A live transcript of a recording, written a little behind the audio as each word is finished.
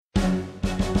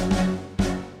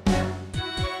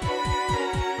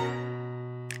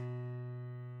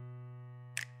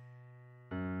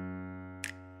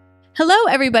Hello,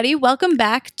 everybody. Welcome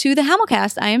back to the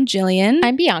Hamilcast. I am Jillian.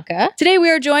 I'm Bianca. Today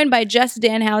we are joined by Jess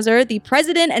Dannhauser, the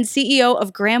president and CEO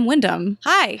of Graham Windham.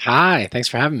 Hi. Hi. Thanks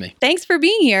for having me. Thanks for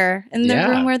being here in the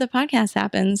room where the podcast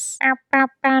happens,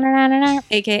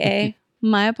 aka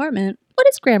my apartment. What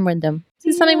is Graham Windham?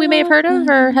 Is it something we may have heard of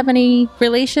or have any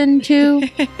relation to?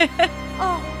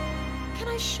 Oh, can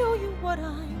I show you what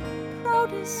I'm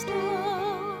proudest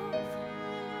of?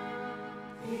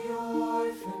 The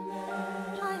orphanage.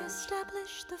 I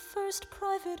established the first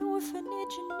private orphanage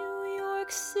in New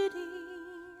York City.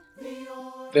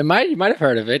 You might have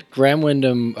heard of it. Graham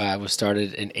Windham was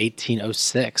started in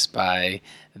 1806 by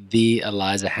the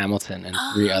Eliza Hamilton and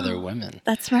three other women.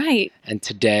 That's right. And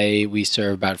today we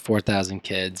serve about 4,000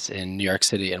 kids in New York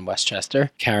City and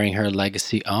Westchester, carrying her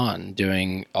legacy on,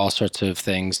 doing all sorts of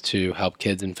things to help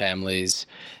kids and families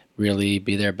really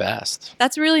be their best.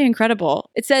 That's really incredible.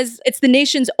 It says it's the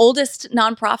nation's oldest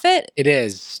nonprofit. It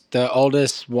is the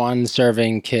oldest one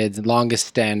serving kids, longest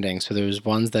standing. So there's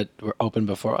ones that were open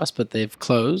before us, but they've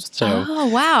closed. So oh,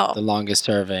 wow. The longest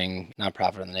serving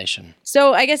nonprofit in the nation.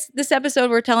 So I guess this episode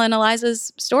we're telling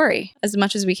Eliza's story as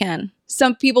much as we can.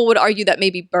 Some people would argue that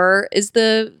maybe Burr is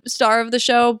the star of the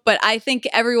show, but I think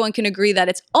everyone can agree that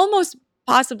it's almost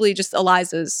possibly just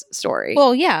Eliza's story.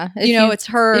 Well, yeah. It's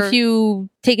her. If you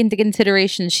take into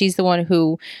consideration she's the one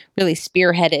who really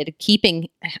spearheaded keeping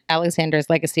Alexander's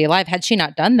legacy alive. Had she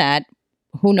not done that,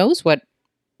 who knows what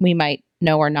we might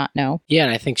know or not know. Yeah,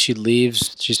 and I think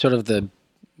she's sort of the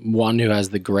one who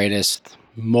has the greatest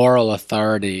moral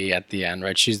authority at the end,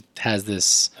 right? She has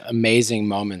this amazing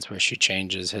moments where she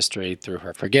changes history through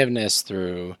her forgiveness,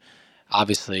 through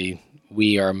obviously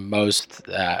we are most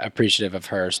appreciative of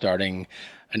her starting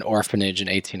an orphanage in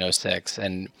 1806.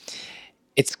 And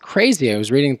it's crazy. I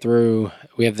was reading through,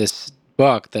 we have this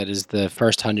book that is the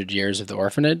first 100 years of the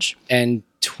orphanage. And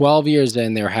 12 years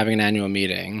in, they were having an annual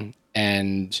meeting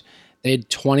and they had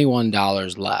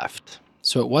 $21 left.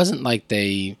 So it wasn't like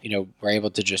they, were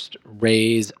able to just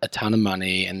raise a ton of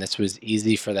money and this was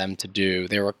easy for them to do.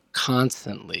 They were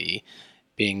constantly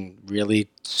being really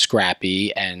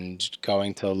scrappy and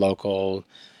going to local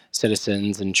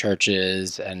citizens and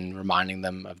churches and reminding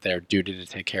them of their duty to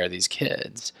take care of these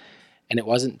kids. And it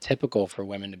wasn't typical for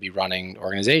women to be running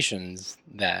organizations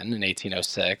then in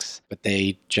 1806, but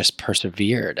they just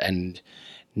persevered and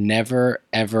never,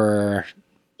 ever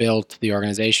built the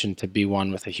organization to be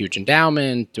one with a huge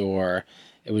endowment, or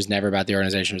it was never about the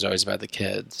organization, it was always about the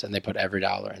kids, and they put every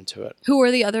dollar into it. Who were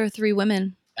the other three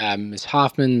women? Ms.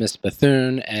 Hoffman, Ms.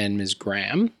 Bethune, and Ms.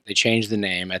 Graham. They changed the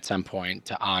name at some point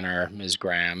to honor Ms.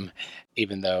 Graham,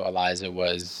 even though Eliza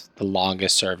was the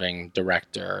longest serving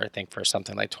director, I think for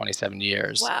something like 27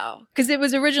 years. Wow. Because it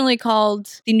was originally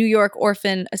called the New York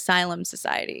Orphan Asylum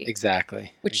Society.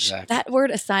 Exactly. That word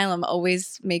asylum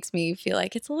always makes me feel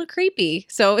like it's a little creepy.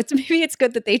 So maybe it's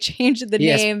good that they changed the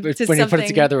name to when something. you put it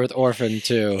together with orphan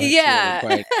too. Yeah.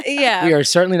 Really yeah. We are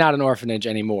certainly not an orphanage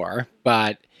anymore,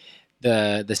 but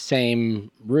the same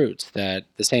roots, the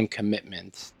same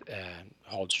commitment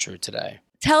holds true today.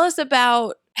 Tell us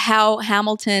about how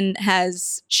Hamilton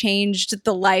has changed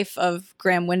the life of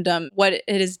Graham Windham, what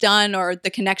it has done, or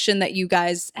the connection that you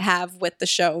guys have with the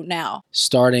show now.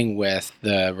 Starting with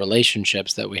the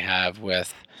relationships that we have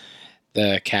with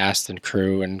the cast and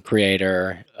crew and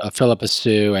creator, Philippa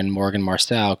Sue and Morgan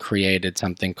Marcel created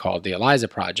something called the Eliza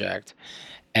Project,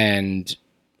 and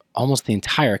almost the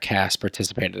entire cast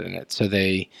participated in it. So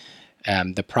the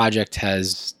project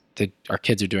has our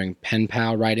kids are doing pen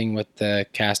pal writing with the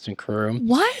cast and crew.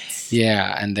 What?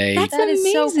 Yeah, and that is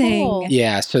amazing. so cool.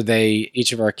 Yeah, so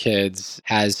each of our kids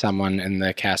has someone in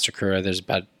the cast or crew. There's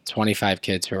about 25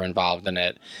 kids who are involved in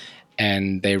it,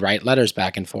 and they write letters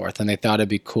back and forth. And they thought it'd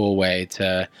be a cool way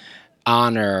to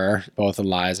honor both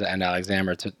Eliza and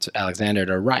Alexander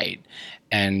to write,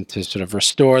 and to sort of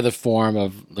restore the form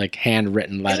of like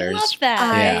handwritten letters. I love that.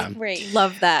 I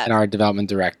love that. And our development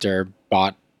director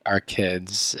bought our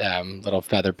kids little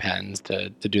feather pens to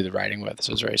do the writing with. So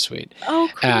it was very sweet. Oh,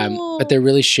 cool. But they're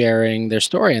really sharing their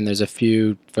story. And there's a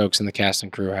few folks in the cast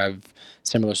and crew have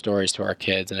similar stories to our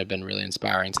kids and have been really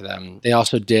inspiring to them. They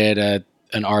also did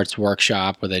an arts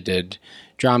workshop where they did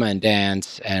drama and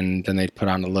dance, and then they put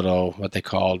on a little, what they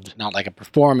called, not like a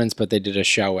performance, but they did a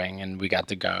showing, and we got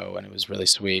to go, and it was really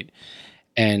sweet.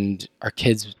 And our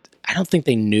kids, I don't think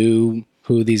they knew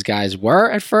who these guys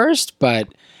were at first, but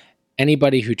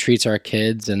anybody who treats our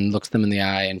kids and looks them in the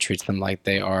eye and treats them like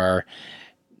they are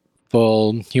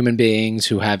full human beings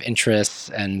who have interests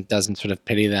and doesn't sort of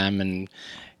pity them and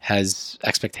has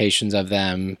expectations of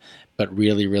them, but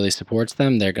really, really supports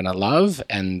them, they're going to love.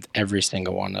 And every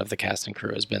single one of the cast and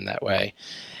crew has been that way.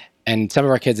 And some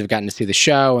of our kids have gotten to see the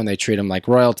show and they treat them like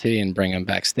royalty and bring them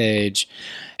backstage.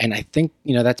 And I think,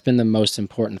 that's been the most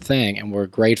important thing. And we're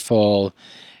grateful.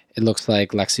 It looks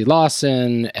like Lexi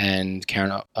Lawson and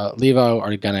Karen Levo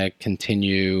are going to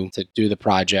continue to do the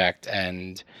project.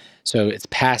 And so it's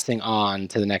passing on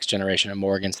to the next generation, and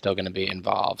Morgan's still going to be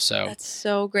involved. So that's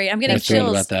so great. I'm getting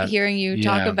thrilled chills about that. hearing you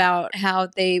talk about how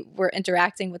they were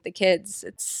interacting with the kids.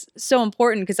 It's so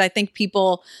important because I think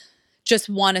people just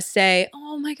want to say,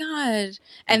 oh my God.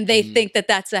 And they think that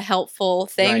that's a helpful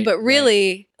thing. Right, but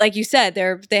really, like you said,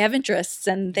 they have interests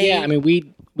and they... Yeah, I mean,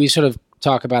 we sort of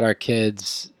talk about our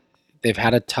kids. They've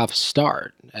had a tough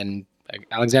start. And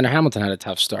Alexander Hamilton had a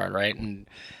tough start, right? And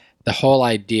the whole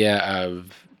idea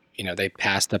of, they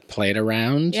passed a plate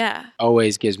around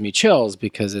always gives me chills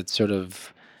because it's sort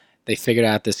of, they figured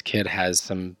out this kid has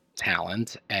some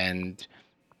talent, and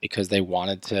because they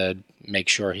wanted to make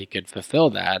sure he could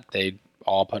fulfill that, they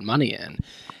all put money in.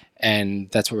 And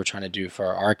that's what we're trying to do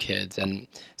for our kids. And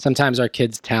sometimes our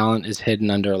kids' talent is hidden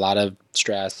under a lot of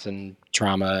stress and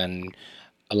trauma and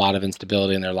a lot of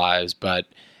instability in their lives, but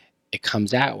it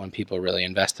comes out when people really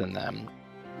invest in them.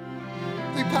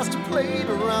 They passed a plate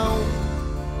around,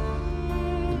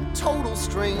 and total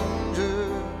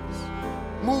strangers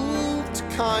moved to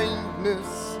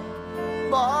kindness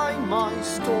by my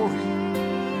story.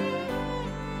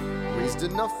 Raised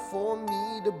enough for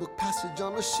me to book passage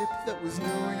on a ship that was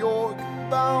New York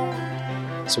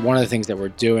bound. So one of the things that we're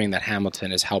doing that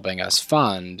Hamilton is helping us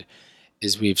fund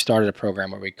is we've started a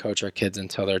program where we coach our kids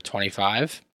until they're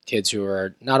 25. Kids who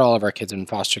are, not all of our kids are in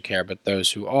foster care, but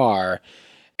those who are,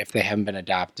 if they haven't been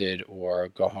adopted or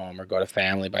go home or go to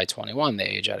family by 21, they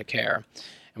age out of care.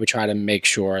 And we try to make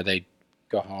sure they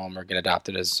go home or get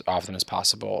adopted as often as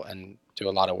possible and do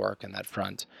a lot of work in that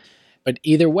front. But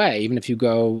either way, even if you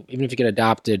get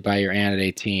adopted by your aunt at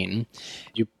 18,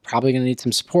 you're probably going to need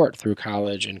some support through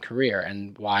college and career.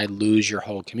 And why lose your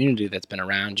whole community that's been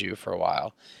around you for a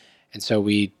while? And so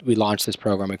we launched this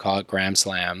program. We call it Graham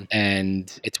Slam,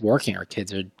 and it's working. Our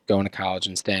kids are going to college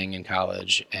and staying in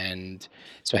college. And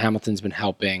so Hamilton's been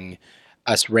helping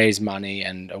us raise money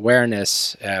and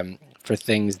awareness for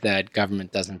things that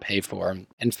government doesn't pay for.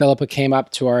 And Philippa came up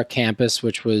to our campus,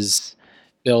 which was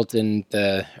built in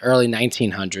the early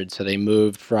 1900s. So they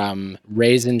moved from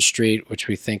Raisin Street, which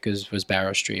we think was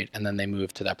Barrow Street, and then they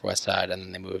moved to the Upper West Side, and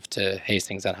then they moved to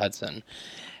Hastings on Hudson.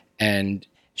 And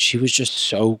she was just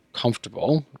so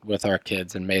comfortable with our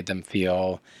kids and made them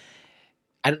feel,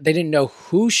 they didn't know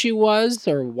who she was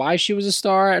or why she was a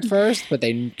star at first, but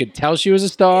they could tell she was a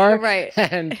star. Right.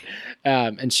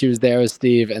 And she was there with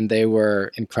Steve, and they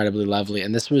were incredibly lovely.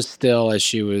 And this was still as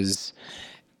she was,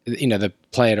 the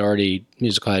play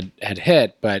musical had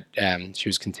hit, but she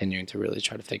was continuing to really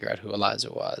try to figure out who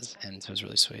Eliza was. And so it was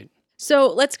really sweet. So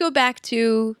let's go back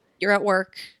to you're at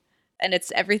work and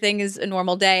everything is a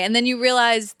normal day. And then you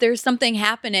realize there's something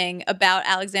happening about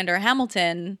Alexander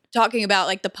Hamilton, talking about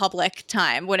like the public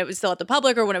time, when it was still at the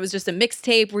public or when it was just a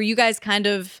mixtape. Were you guys kind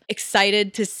of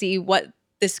excited to see what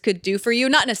this could do for you?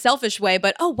 Not in a selfish way,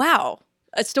 but oh, wow,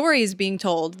 a story is being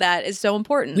told that is so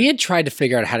important. We had tried to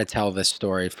figure out how to tell this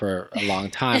story for a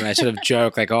long time. And I sort of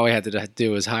joke, like, all we had to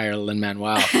do was hire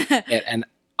Lin-Manuel. And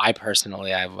I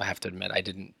personally, I have to admit, I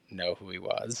didn't know who he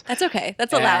was. That's okay.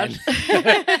 That's allowed.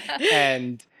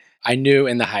 And I knew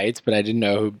In the Heights, but I didn't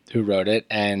know who wrote it.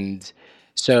 And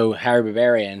so Harry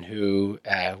Bavarian, who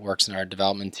works in our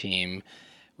development team,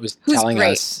 was telling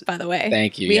great, us. By the way,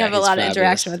 thank you. We have a lot fabulous. Of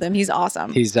interaction with him. He's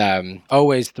awesome. He's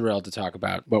always thrilled to talk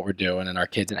about what we're doing and our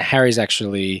kids. And Harry's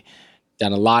actually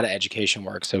done a lot of education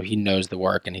work, so he knows the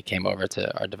work, and he came over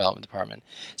to our development department.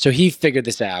 So he figured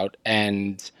this out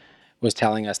and was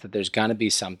telling us that there's going to be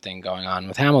something going on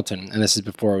with Hamilton. And this is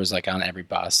before it was like on every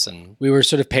bus. And we were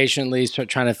sort of patiently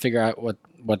trying to figure out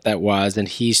what that was. And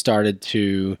he started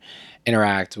to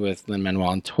interact with Lin-Manuel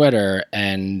on Twitter,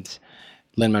 and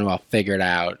Lin-Manuel figured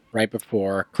out right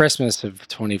before Christmas of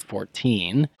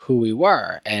 2014 who we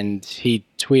were. And he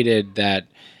tweeted that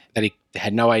he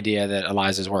had no idea that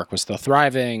Eliza's work was still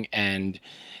thriving, and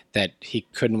that he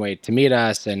couldn't wait to meet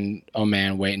us, and oh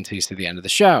man, wait until you see the end of the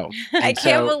show. I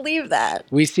can't believe that.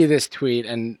 We see this tweet,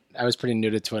 and I was pretty new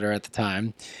to Twitter at the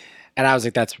time, and I was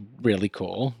like, that's really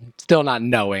cool. Still not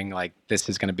knowing like this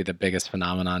is going to be the biggest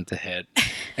phenomenon to hit.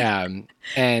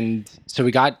 And so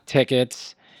we got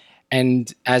tickets,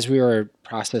 and as we were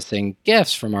processing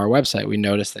gifts from our website, we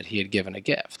noticed that he had given a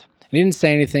gift. And he didn't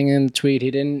say anything in the tweet.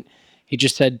 He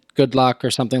just said good luck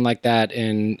or something like that,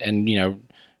 and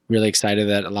really excited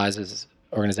that Eliza's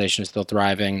organization is still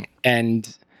thriving.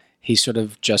 And he sort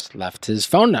of just left his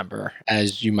phone number,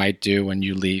 as you might do when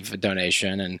you leave a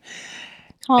donation. And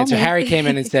call And so me. Harry came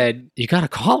in and said, "You got to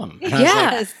call him." And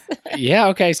I was like, Yes. yeah,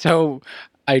 okay. So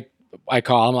I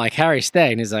call him, like, "Harry,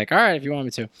 stay." And he's like, "All right, if you want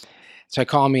me to." So I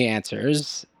call him, he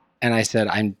answers, and I said,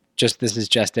 this is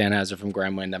Jess Dannhauser from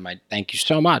Graham Windham. I thank you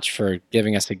so much for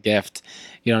giving us a gift.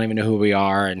 You don't even know who we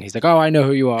are. And he's like, "Oh, I know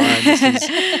who you are. And this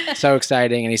is so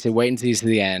exciting." And he said, "Wait until you see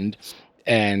the end."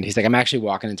 And he's like, "I'm actually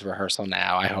walking into rehearsal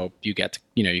now. I hope you get to,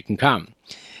 you can come."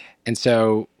 And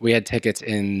so we had tickets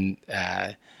in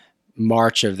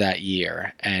March of that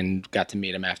year and got to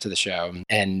meet him after the show.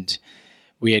 And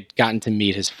we had gotten to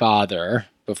meet his father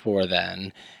before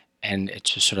then. And it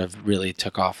just sort of really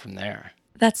took off from there.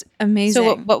 That's amazing.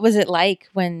 So what was it like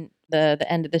when the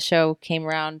end of the show came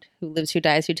around? Who lives, who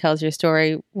dies, who tells your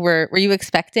story? Were you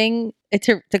expecting it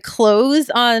to close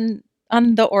on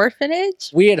the orphanage?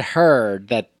 We had heard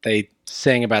that they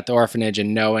sang about the orphanage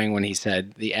and knowing when he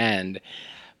said the end,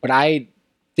 but I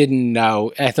didn't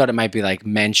know. I thought it might be like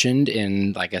mentioned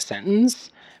in like a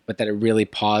sentence, but that it really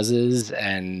pauses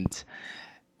and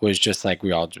was just like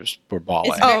we all just were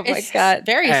bawling. Oh my God.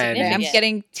 Very And- significant. I'm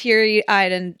getting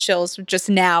teary-eyed and chills just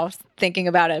now thinking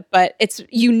about it. But it's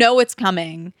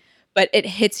coming, but it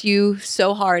hits you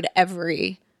so hard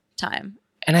every time.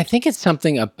 And I think it's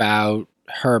something about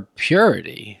her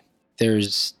purity.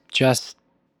 There's just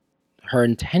her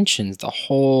intentions, her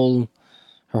whole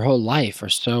life are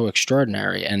so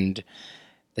extraordinary, and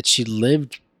that she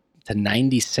lived to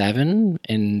 97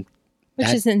 in Which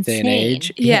that is day insane. and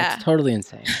age. Yeah. It's totally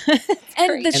insane.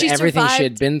 And that And she everything survived. she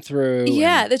had been through.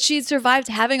 Yeah, and- that she had survived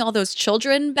having all those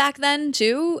children back then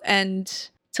too, and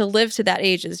to live to that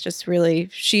age is just really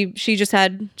she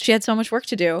had so much work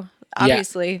to do.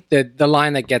 Obviously, The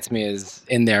line that gets me is,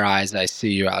 "In their eyes, I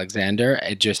see you, Alexander."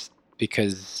 It just,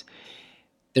 because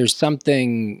there's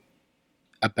something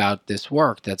about this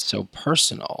work that's so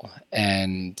personal,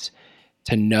 and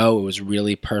to know it was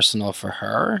really personal for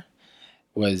her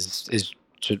is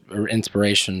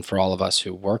inspiration for all of us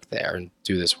who work there and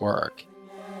do this work.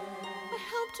 I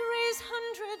helped raise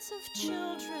hundreds of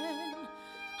children.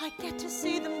 I get to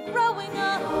see them growing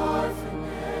up.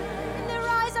 In their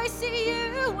eyes I see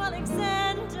you,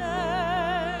 Alexander.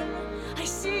 I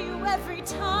see you every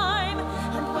time.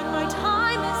 And when my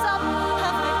time is up,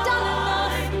 have I done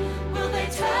enough? Will they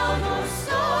tell your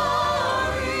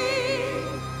story?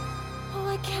 Oh,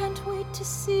 I can't wait to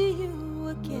see you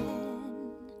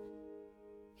again.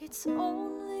 It's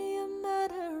only a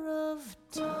matter of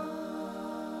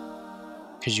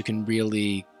time. Because you can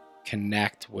really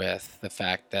connect with the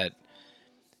fact that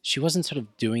she wasn't sort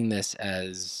of doing this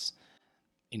as,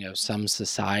 some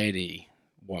society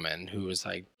woman who was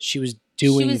like, she was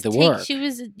doing the work. She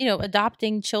was,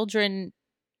 adopting children,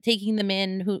 taking them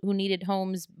in who needed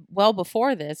homes well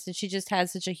before this. And she just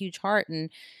has such a huge heart and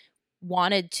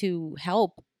wanted to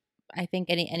help, I think,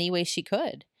 any way she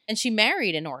could. And she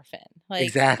married an orphan.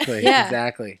 Exactly. Yeah.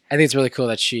 Exactly. I think it's really cool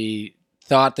that she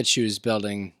thought that she was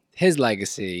building his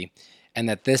legacy, and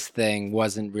that this thing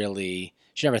wasn't really,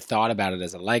 she never thought about it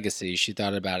as a legacy. She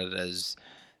thought about it as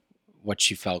what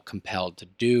she felt compelled to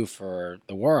do for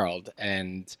the world.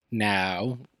 And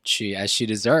now as she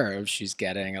deserves, she's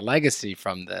getting a legacy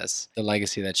from this, the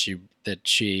legacy that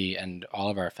she and all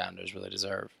of our founders really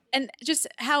deserve. and just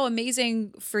how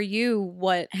amazing for you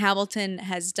what Hamilton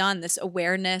has done, this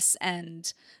awareness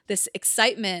and this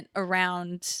excitement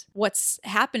around what's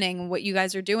happening, what you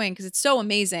guys are doing, because it's so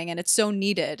amazing and it's so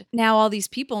needed. Now all these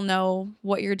people know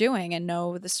what you're doing and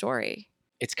know the story.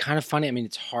 It's kind of funny. I mean,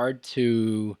 it's hard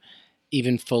to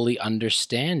even fully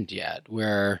understand yet,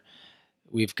 where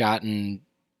we've gotten,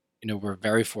 we're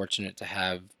very fortunate to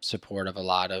have support of a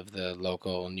lot of the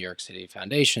local New York City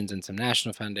foundations and some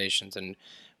national foundations. And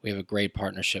we have a great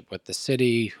partnership with the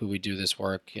city, who we do this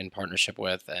work in partnership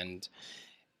with. And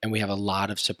we have a lot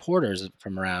of supporters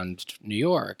from around New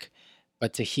York.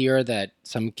 But to hear that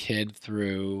some kid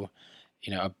threw,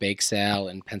 a bake sale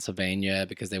in Pennsylvania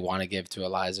because they want to give to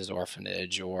Eliza's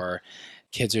orphanage, or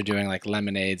kids are doing like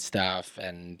lemonade stuff.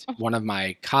 And one of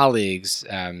my colleagues,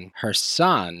 her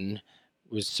son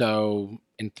was so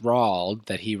enthralled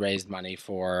that he raised money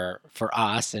for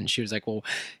us, and she was like, "Well,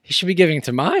 he should be giving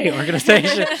to my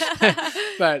organization."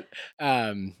 but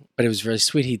it was really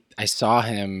sweet. I saw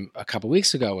him a couple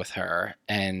weeks ago with her,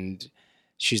 and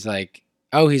she's like,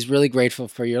 "Oh, he's really grateful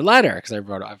for your letter," because I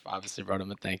obviously wrote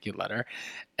him a thank you letter,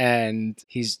 and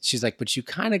she's like, "But you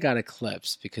kind of got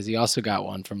eclipsed because he also got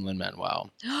one from Lin-Manuel,"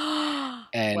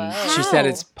 and Wow. she said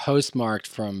it's postmarked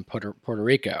from Puerto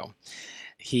Rico.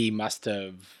 He must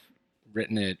have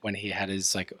written it when he had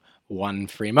his like one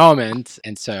free moment,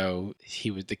 and so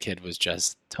the kid was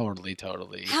just totally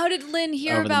How did Lynn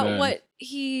hear over the about moon. what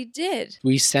he did?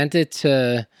 We sent it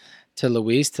to to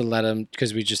Luis to let him,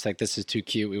 because we just like, this is too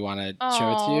cute. We want to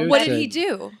show it to you. What did So he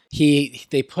do?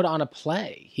 They put on a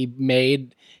play.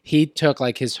 He took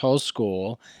like his whole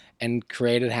school and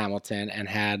created Hamilton and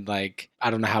had like,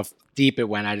 I don't know how deep it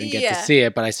went. I didn't get to see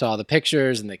it, but I saw the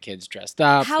pictures and the kids dressed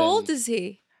up. How old is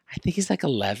he? I think he's like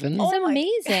 11. It's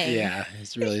amazing. Yeah,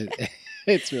 it's really,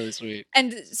 it's really sweet.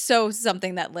 And so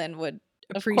something that Lynn would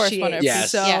Of course, appreciate wanna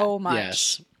so much.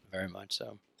 Yes, very much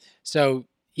so. So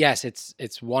yes,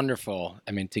 it's wonderful.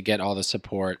 I mean, to get all the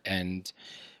support, and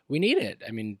we need it.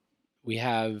 I mean, we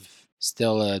have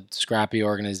still a scrappy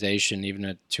organization, even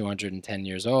at 210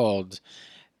 years old,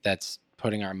 that's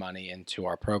putting our money into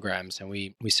our programs. And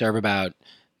we serve about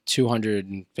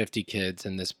 250 kids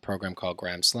in this program called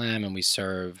Graham Slam, and we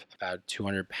serve about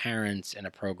 200 parents in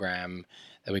a program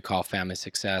that we call Family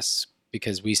Success,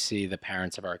 because we see the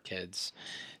parents of our kids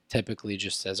typically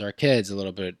just as our kids, a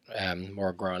little bit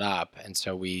more grown up. And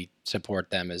so we support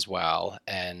them as well.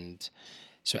 And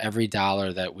so every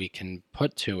dollar that we can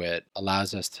put to it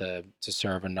allows us to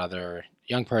serve another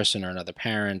young person or another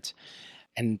parent.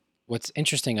 And what's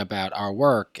interesting about our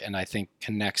work, and I think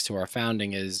connects to our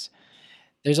founding, is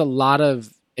there's a lot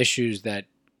of issues that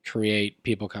create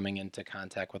people coming into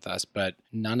contact with us, but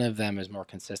none of them is more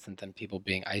consistent than people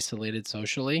being isolated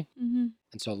socially. Mm-hmm.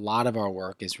 And so a lot of our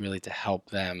work is really to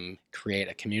help them create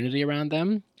a community around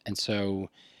them. And so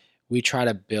we try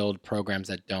to build programs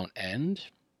that don't end.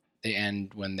 They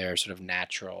end when they're sort of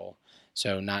natural.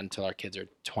 So not until our kids are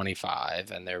 25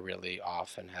 and they're really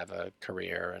off and have a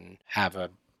career and have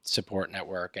a support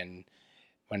network. And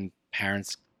when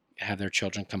parents have their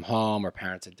children come home or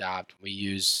parents adopt, we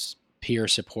use peer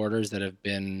supporters that have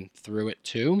been through it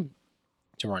too,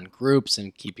 to run groups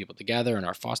and keep people together. And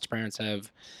our foster parents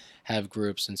have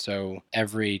groups. And so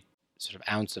every sort of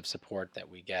ounce of support that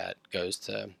we get goes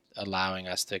to allowing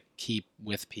us to keep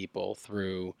with people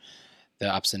through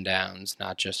the ups and downs,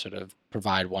 not just sort of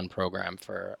provide one program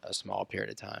for a small period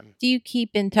of time. Do you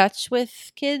keep in touch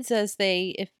with kids as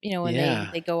they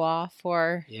go off,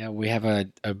 or? Yeah, we have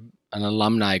an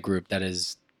alumni group that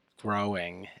is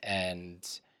growing, and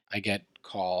I get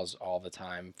calls all the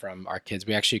time from our kids.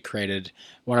 We actually created,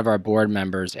 one of our board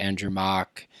members, Andrew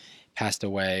Mock, passed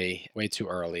away way too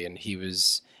early, and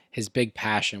his big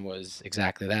passion was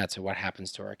exactly that. So what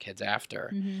happens to our kids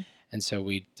after? Mm-hmm. And so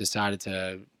we decided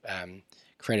to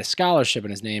create a scholarship in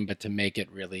his name, but to make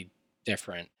it really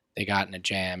different. They got in a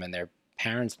jam and their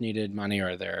parents needed money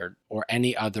or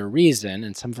any other reason.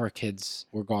 And some of our kids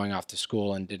were going off to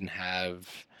school and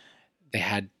they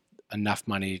had enough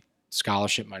money,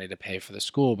 scholarship money, to pay for the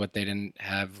school, but they didn't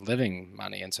have living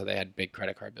money. And so they had big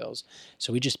credit card bills.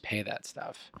 So we just pay that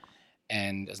stuff.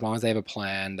 And as long as they have a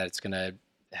plan that it's going to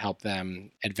help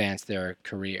them advance their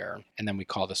career, and then we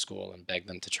call the school and beg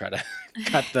them to try to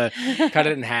cut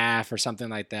it in half or something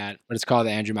like that. But it's called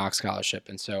the Andrew Mock Scholarship,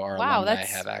 and so our alumni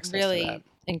have access really to that.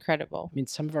 Incredible. I mean,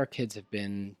 some of our kids have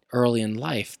been early in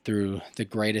life through the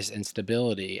greatest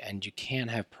instability, and you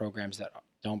can't have programs that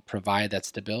don't provide that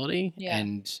stability. Yeah.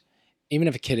 And even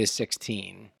if a kid is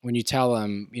 16, when you tell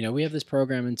them, we have this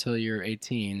program until you're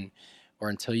 18 or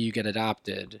until you get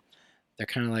adopted, they're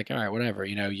kind of like, all right, whatever,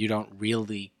 you don't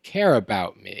really care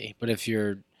about me. But if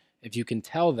you can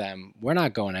tell them, we're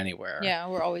not going anywhere. Yeah,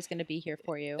 we're always going to be here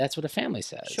for you. That's what a family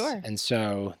says. Sure. And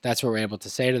so that's what we're able to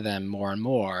say to them more and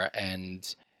more.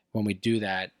 And when we do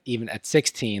that, even at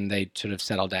 16, they sort of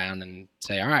settle down and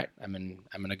say, all right, I'm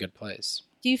in a good place.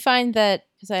 Do you find that,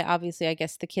 because I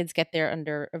guess the kids get there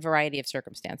under a variety of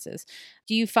circumstances.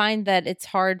 Do you find that it's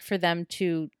hard for them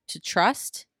to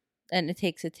trust? And it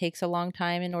takes a long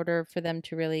time in order for them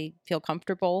to really feel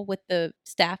comfortable with the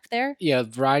staff there? Yeah, a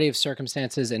variety of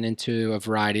circumstances and into a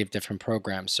variety of different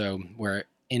programs. So we're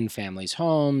in families'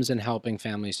 homes and helping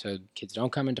families so kids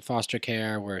don't come into foster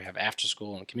care. We have after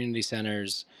school and community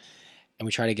centers. And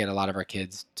we try to get a lot of our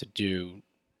kids to do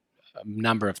a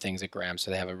number of things at Graham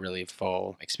so they have a really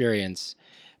full experience.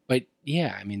 But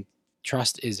yeah, I mean,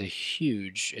 trust is a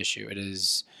huge issue. It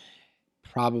is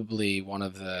probably one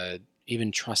of the,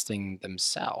 even trusting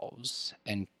themselves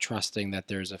and trusting that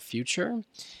there's a future.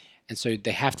 And so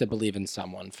they have to believe in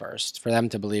someone first. For them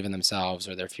to believe in themselves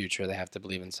or their future, they have to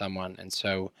believe in someone. And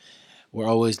so we're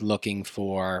always looking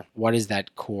for, what is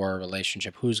that core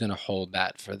relationship? Who's going to hold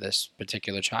that for this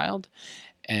particular child?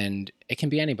 And it can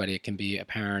be anybody. It can be a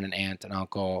parent, an aunt, an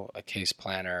uncle, a case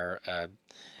planner, a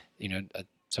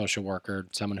social worker,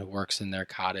 someone who works in their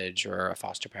cottage, or a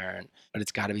foster parent. But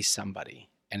it's got to be somebody.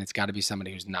 And it's got to be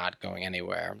somebody who's not going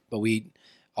anywhere. But we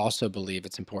also believe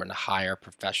it's important to hire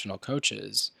professional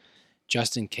coaches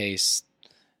just in case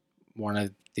one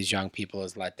of these young people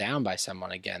is let down by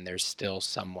someone again, there's still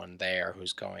someone there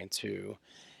who's going to,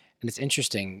 and it's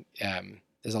interesting.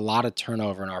 There's a lot of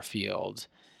turnover in our field,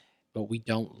 but we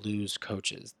don't lose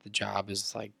coaches. The job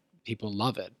is like, people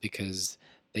love it because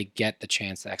they get the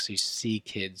chance to actually see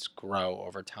kids grow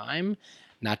over time,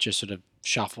 not just sort of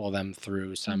shuffle them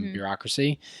through some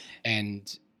bureaucracy.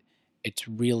 And it's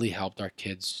really helped our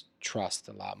kids trust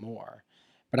a lot more.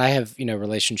 But I have,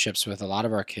 relationships with a lot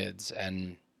of our kids,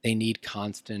 and they need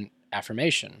constant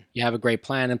affirmation. You have a great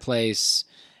plan in place,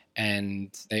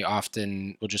 and they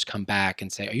often will just come back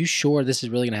and say, are you sure this is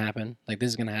really going to happen? Like, this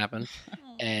is going to happen?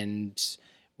 And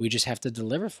we just have to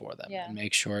deliver for them and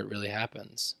make sure it really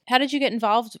happens. How did you get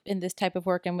involved in this type of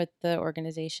work and with the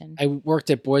organization? I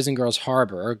worked at Boys and Girls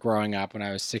Harbor growing up when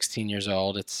I was 16 years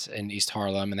old. It's in East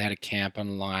Harlem, and they had a camp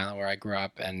on Long Island where I grew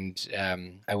up. And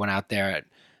I went out there.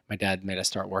 My dad made us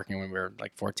start working when we were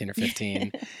like 14 or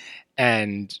 15.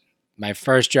 And my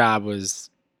first job was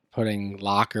putting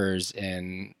lockers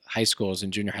in high schools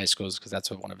and junior high schools because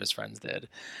that's what one of his friends did.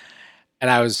 And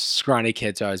I was a scrawny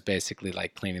kid, so I was basically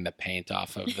like cleaning the paint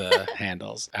off of the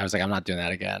handles. I was like, I'm not doing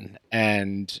that again.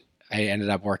 And I ended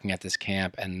up working at this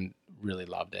camp and really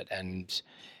loved it, and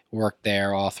worked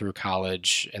there all through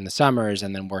college in the summers,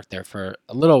 and then worked there for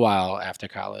a little while after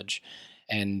college.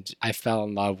 And I fell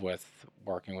in love with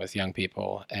working with young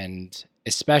people, and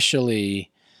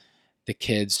especially the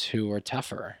kids who are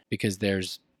tougher, because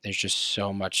there's just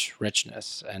so much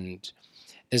richness. And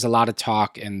there's a lot of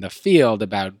talk in the field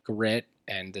about grit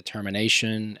and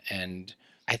determination. And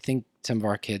I think some of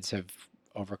our kids have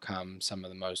overcome some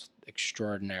of the most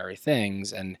extraordinary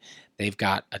things, and they've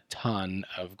got a ton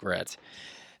of grit.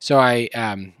 So I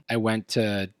went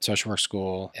to social work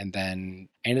school, and then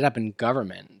I ended up in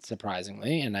government,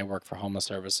 surprisingly, and I worked for homeless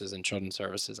services and children's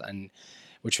services, and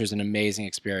which was an amazing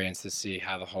experience to see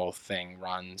how the whole thing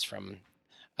runs from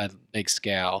a big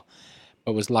scale.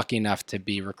 But was lucky enough to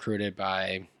be recruited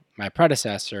by my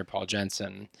predecessor, Paul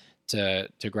Jensen, to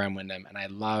Graham Windham, and I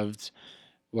loved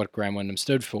what Graham Windham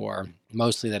stood for,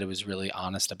 mostly that it was really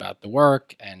honest about the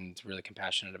work and really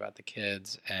compassionate about the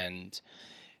kids and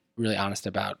really honest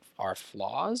about our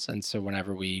flaws. And so one of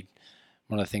the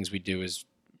things we do is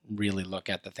really look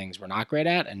at the things we're not great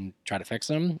at and try to fix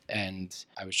them. And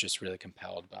I was just really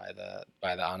compelled by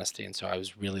the honesty. And so I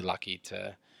was really lucky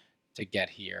to get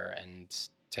here and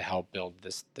to help build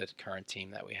the current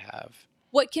team that we have.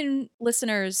 What can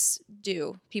listeners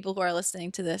do? People who are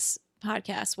listening to this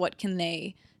podcast, what can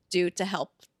they do to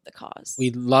help the cause?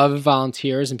 We love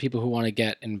volunteers and people who want to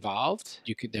get involved.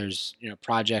 There's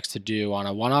projects to do on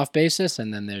a one-off basis,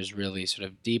 and then there's really sort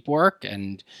of deep work,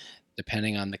 and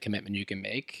depending on the commitment you can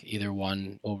make, either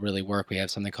one will really work. We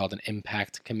have something called an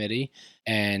impact committee,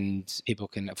 and people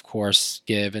can, of course,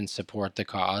 give and support the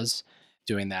cause,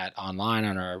 doing that online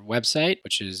on our website,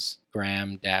 which is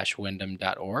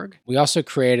graham-windham.org. We also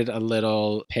created a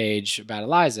little page about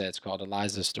Eliza. It's called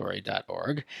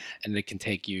elizastory.org, and it can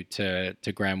take you to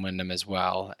Graham Windham as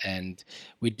well. And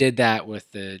we did that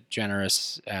with the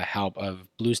generous help of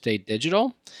Blue State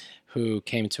Digital, who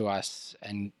came to us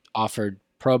and offered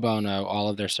pro bono all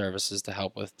of their services to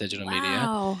help with digital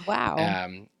media. Wow.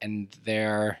 And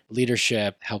their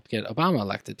leadership helped get Obama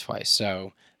elected twice.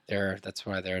 So that's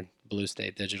why they're Blue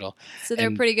State Digital. So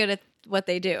they're pretty good at what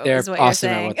they do. They're is what awesome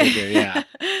you're at saying. what they do. Yeah,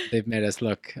 they've made us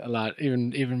look a lot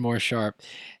even more sharp.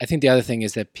 I think the other thing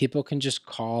is that people can just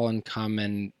call and come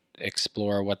and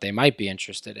explore what they might be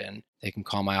interested in. They can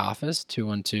call my office,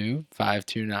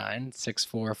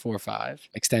 212-529-6445,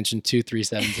 extension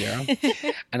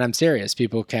 2370. And I'm serious. We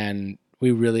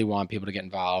really want people to get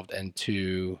involved and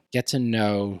to get to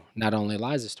know not only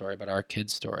Eliza's story, but our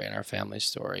kids' story and our family's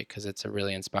story, because it's a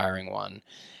really inspiring one.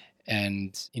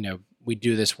 And, we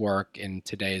do this work in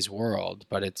today's world,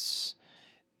 but it's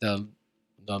the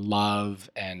love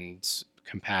and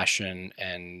compassion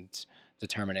and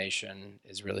determination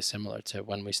is really similar to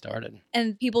when we started.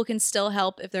 And people can still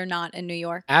help if they're not in New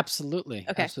York? Absolutely.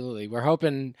 Okay. Absolutely. We're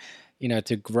hoping,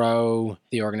 to grow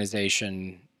the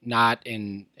organization, not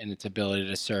in its ability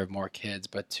to serve more kids,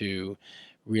 but to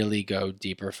really go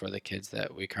deeper for the kids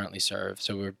that we currently serve.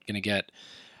 So we're going to get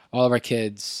all of our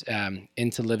kids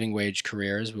into living wage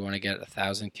careers. We want to get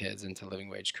 1,000 kids into living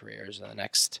wage careers in the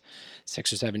next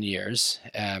 6 or 7 years.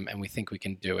 And we think we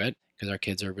can do it because our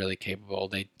kids are really capable.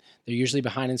 they're usually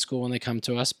behind in school when they come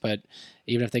to us, but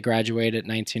even if they graduate at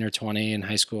 19 or 20 in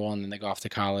high school and then they go off to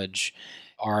college,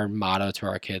 our motto to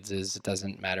our kids is it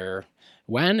doesn't matter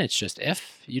when, it's just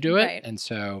if you do it. Right. And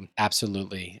so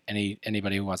absolutely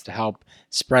anybody who wants to help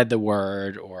spread the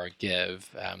word or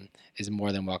give is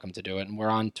more than welcome to do it. And we're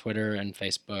on Twitter and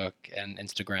Facebook and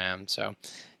Instagram, so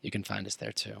you can find us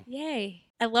there too. Yay.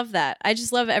 I love that. I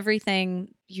just love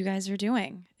everything you guys are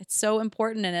doing. It's so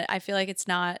important, and I feel like it's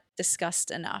not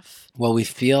discussed enough. Well, we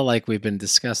feel like we've been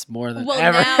discussed more than Well,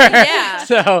 ever. now, yeah.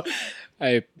 So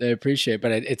I appreciate it,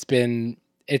 but it's been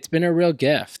a real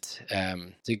gift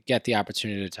to get the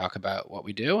opportunity to talk about what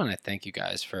we do. And I thank you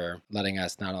guys for letting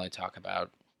us not only talk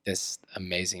about this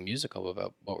amazing musical, but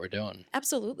about what we're doing.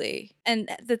 Absolutely. And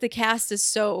that the cast is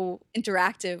so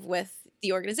interactive with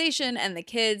the organization and the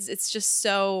kids. It's just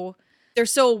they're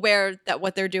so aware that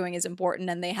what they're doing is important,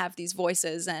 and they have these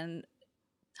voices and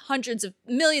hundreds of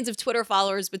millions of Twitter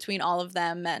followers between all of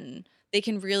them, and they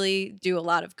can really do a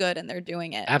lot of good, and they're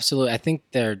doing it. Absolutely. I think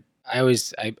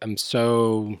I'm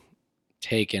so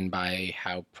taken by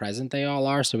how present they all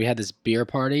are. So we had this beer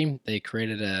party. They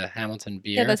created a Hamilton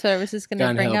beer. Yeah, that's what I was just going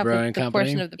to bring up. Brewing The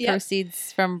portion of the Yep.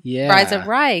 proceeds from Yeah. Rise of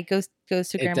Rye goes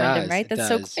to Graham does, Windham, right? it That's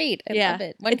so does. great. I Yeah. love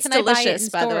it. When It's can I buy it in delicious,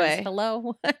 by the stores? way.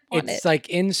 Hello? I want It's it. like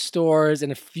in stores, in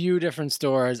a few different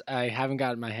stores. I haven't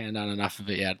gotten my hand on enough of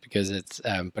it yet because it's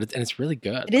really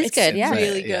good. It is good, yeah.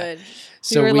 Really good.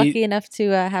 So we were lucky enough to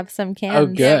have some cans.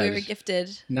 good. Yeah, we were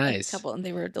gifted Nice. a couple, and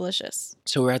they were delicious.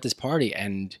 So we're at this party,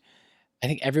 and I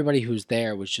think everybody who's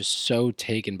there was just so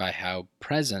taken by how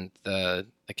present the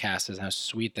cast is, and how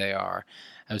sweet they are.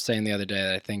 I was saying the other day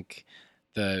that I think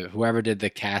whoever did the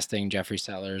casting, Jeffrey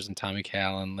Sellers and Tommy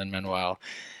Kail and Lin-Manuel,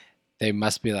 they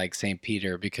must be like St.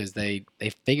 Peter, because they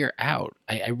figure out,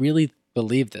 I really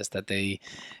believe this, that they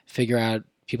figure out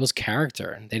people's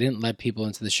character. They didn't let people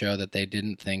into the show that they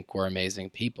didn't think were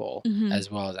amazing people, Mhm. as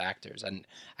well as actors. And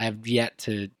I have yet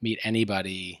to meet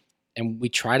anybody, and we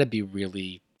try to be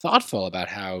really thoughtful about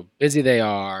how busy they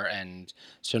are, and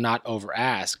so not over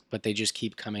ask, but they just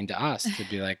keep coming to us to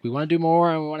be like, we want to do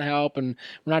more and we want to help, and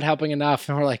we're not helping enough.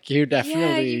 And we're like, you're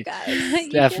definitely, you guys. definitely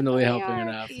definitely helping are.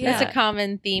 enough. Yeah. It's a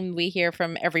common theme we hear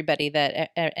from everybody,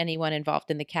 that anyone involved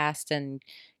in the cast and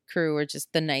crew are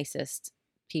just the nicest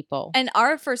people. And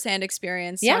our firsthand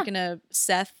experience Yeah. talking to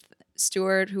Seth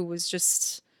Stewart, who was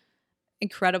just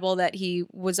incredible, that he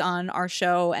was on our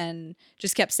show and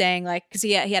just kept saying, like, because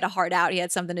he had a heart out, he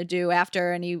had something to do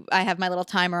after, and I have my little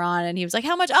timer on, and he was like,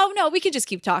 how much? Oh no, we could just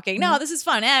keep talking. No, this is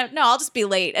fun. No, I'll just be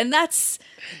late. And that's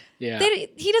Yeah.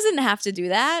 he doesn't have to do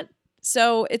that.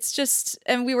 So it's just,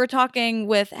 and we were talking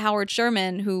with Howard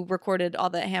Sherman, who recorded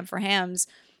all the Ham for Hams,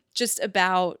 just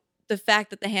about the fact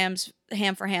that the Ham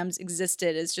for Hams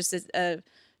existed is just a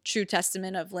true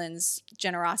testament of Lynn's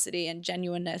generosity and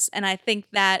genuineness. And I think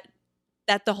that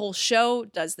the whole show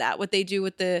does that. What they do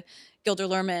with the Gilder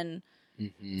Lerman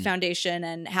Foundation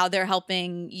and how they're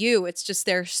helping you, it's just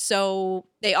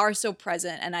they are so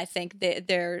present, and I think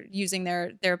they're using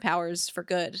their powers for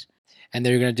good. And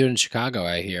they're going to do it in Chicago,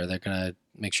 I hear. They're going to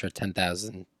make sure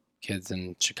 10,000 kids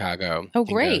in Chicago Oh,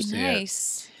 can go great. see it.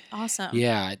 Nice. Awesome.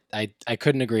 Yeah, I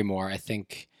couldn't agree more. I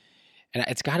think, and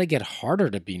it's got to get harder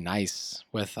to be nice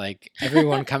with like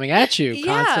everyone coming at you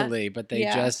Yeah. constantly, but they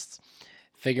Yeah. just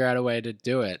figure out a way to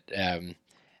do it. And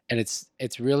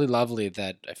it's really lovely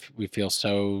that we feel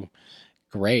so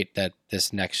great that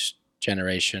this next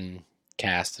generation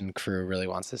cast and crew really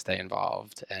wants to stay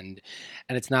involved. And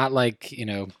it's not like,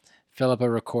 Philippa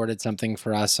recorded something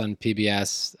for us on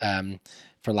PBS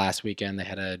for last weekend. They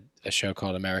had a show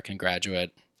called American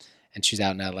Graduate, and she's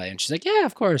out in LA, and she's like, yeah,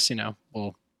 of course,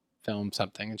 we'll film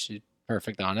something, and she's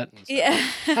perfect on it. And so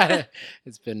Yeah.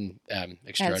 it's been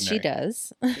extraordinary. As she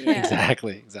does. Yeah.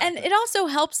 Exactly. And it also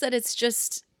helps that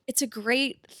it's a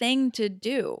great thing to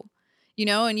do,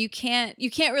 and you can't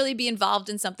really be involved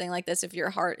in something like this if your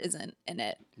heart isn't in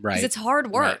it. Right. Because it's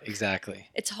hard work. Right, exactly.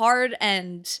 It's hard,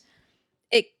 and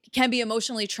it can be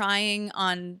emotionally trying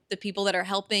on the people that are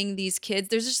helping these kids.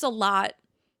 There's just a lot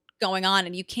going on,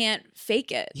 and you can't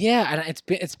fake it. Yeah, and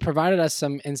it's provided us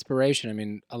some inspiration. I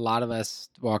mean, a lot of us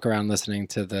walk around listening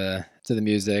to the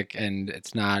music, and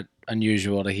it's not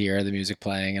unusual to hear the music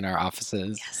playing in our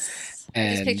offices. Yes.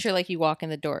 And Just picture like you walk in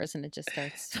the doors and it just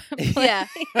starts. Yeah.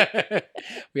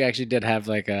 we actually did have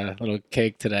like a little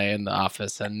cake today in the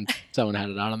office, and someone had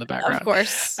it on in the background. Of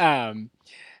course.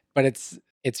 But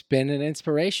it's been an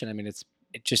inspiration. I mean,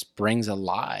 it just brings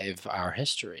alive our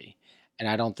history. And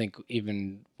I don't think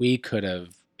even we could have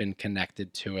been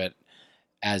connected to it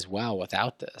as well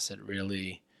without this. It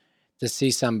really, to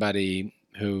see somebody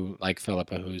who, like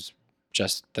Philippa, who's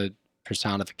just the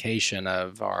personification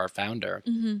of our founder.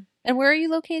 Mm-hmm. And where are you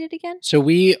located again? So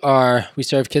we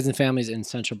serve kids and families in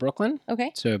central Brooklyn.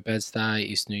 Okay. So Bed-Stuy,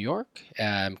 East New York,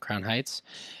 Crown Heights.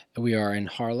 We are in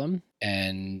Harlem,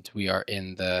 and we are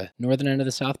in the northern end of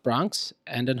the South Bronx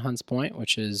and in Hunts Point,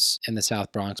 which is in the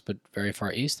South Bronx, but very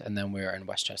far east. And then we are in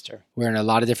Westchester. We're in a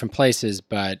lot of different places,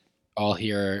 but all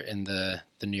here in the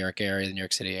New York area, the New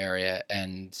York City area,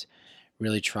 and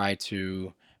really try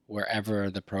to, wherever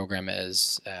the program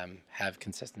is, have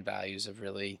consistent values of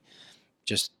really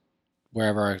just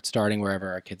wherever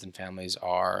our kids and families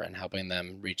are and helping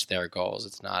them reach their goals.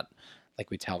 It's not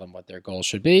like we tell them what their goals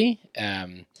should be.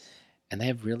 And they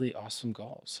have really awesome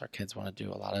goals. Our kids want to do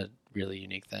a lot of really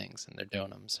unique things, and they're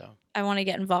doing them. So I want to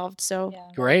get involved. So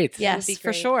great. yes, be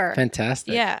for great. sure.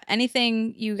 Fantastic. Yeah.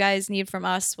 Anything you guys need from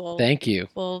us, Thank you.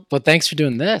 Well, Thanks for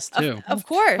doing this too. of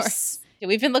course. Yeah,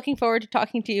 we've been looking forward to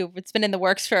talking to you. It's been in the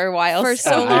works for a while. For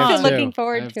so we've long. been looking I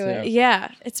forward have to too. it.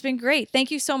 Yeah, it's been great. Thank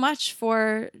you so much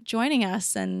for joining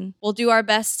us, and we'll do our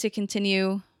best to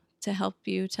continue to help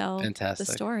you tell Fantastic.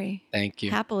 the story. Thank you.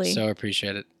 Happily. So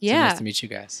appreciate it. Yeah. So nice to meet you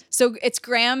guys. So it's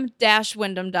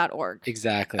graham-windham.org.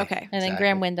 Exactly. Okay. And then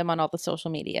Graham Windham on all the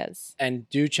social medias. And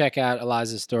do check out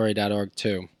elizastory.org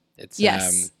too. It's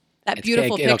Yes. That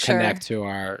beautiful it'll picture. connect to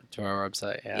our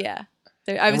website. Yeah. Yeah.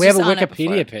 And we have a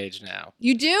Wikipedia page now.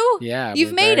 You do? Yeah. You've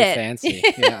we're made very it. Fancy.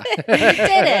 Yeah. You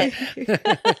did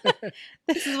it.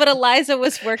 This is what Eliza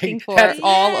was working for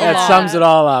all along. That sums it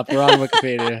all up. We're on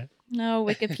Wikipedia. No,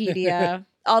 Wikipedia.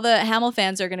 All the Hamill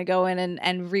fans are going to go in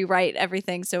and rewrite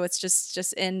everything, so it's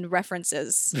just in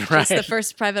references. Right. Just the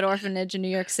first private orphanage in New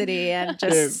York City, and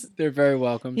just They're very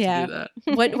welcome Yeah. to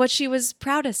do what she was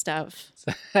proudest of.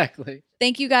 that. Exactly.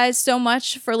 Thank you guys so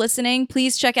much for listening.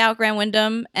 Please check out Graham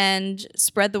Windham and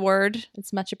spread the word.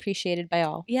 It's much appreciated by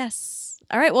all. Yes.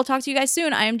 All right, we'll talk to you guys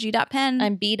soon. I am G.Pen.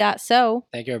 I'm B.So.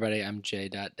 Thank you, everybody. I'm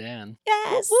J.Dan.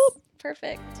 Yes.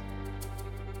 Perfect.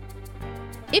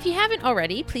 If you haven't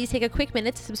already, please take a quick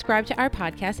minute to subscribe to our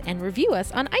podcast and review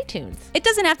us on iTunes. It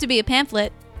doesn't have to be a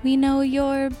pamphlet. We know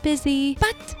you're busy.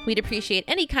 But we'd appreciate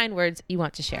any kind words you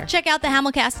want to share. Check out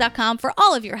thehamilcast.com for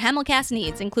all of your Hamilcast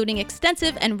needs, including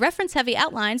extensive and reference-heavy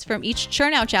outlines from each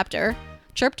Churnow chapter.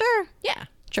 Chirpter? Yeah,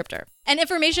 Chirpter. And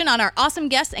information on our awesome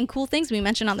guests and cool things we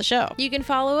mention on the show. You can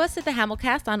follow us at the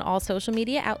Hamilcast on all social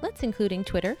media outlets, including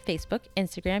Twitter, Facebook,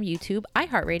 Instagram, YouTube,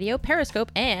 iHeartRadio,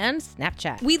 Periscope, and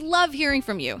Snapchat. We love hearing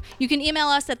from you. You can email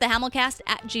us at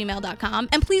thehamilcast@gmail.com,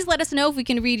 and please let us know if we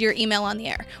can read your email on the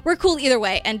air. We're cool either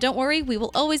way, and don't worry, we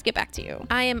will always get back to you.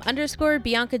 I am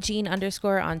 _Bianca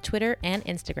Jean_ on Twitter and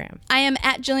Instagram. I am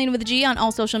at Jillian with a G on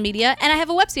all social media, and I have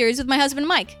a web series with my husband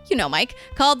Mike, you know Mike,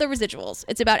 called The Residuals.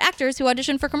 It's about actors who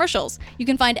audition for commercials. You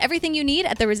can find everything you need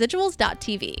at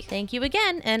theresiduals.tv. Thank you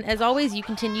again, and as always, you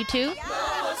continue to...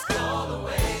 All the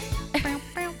way.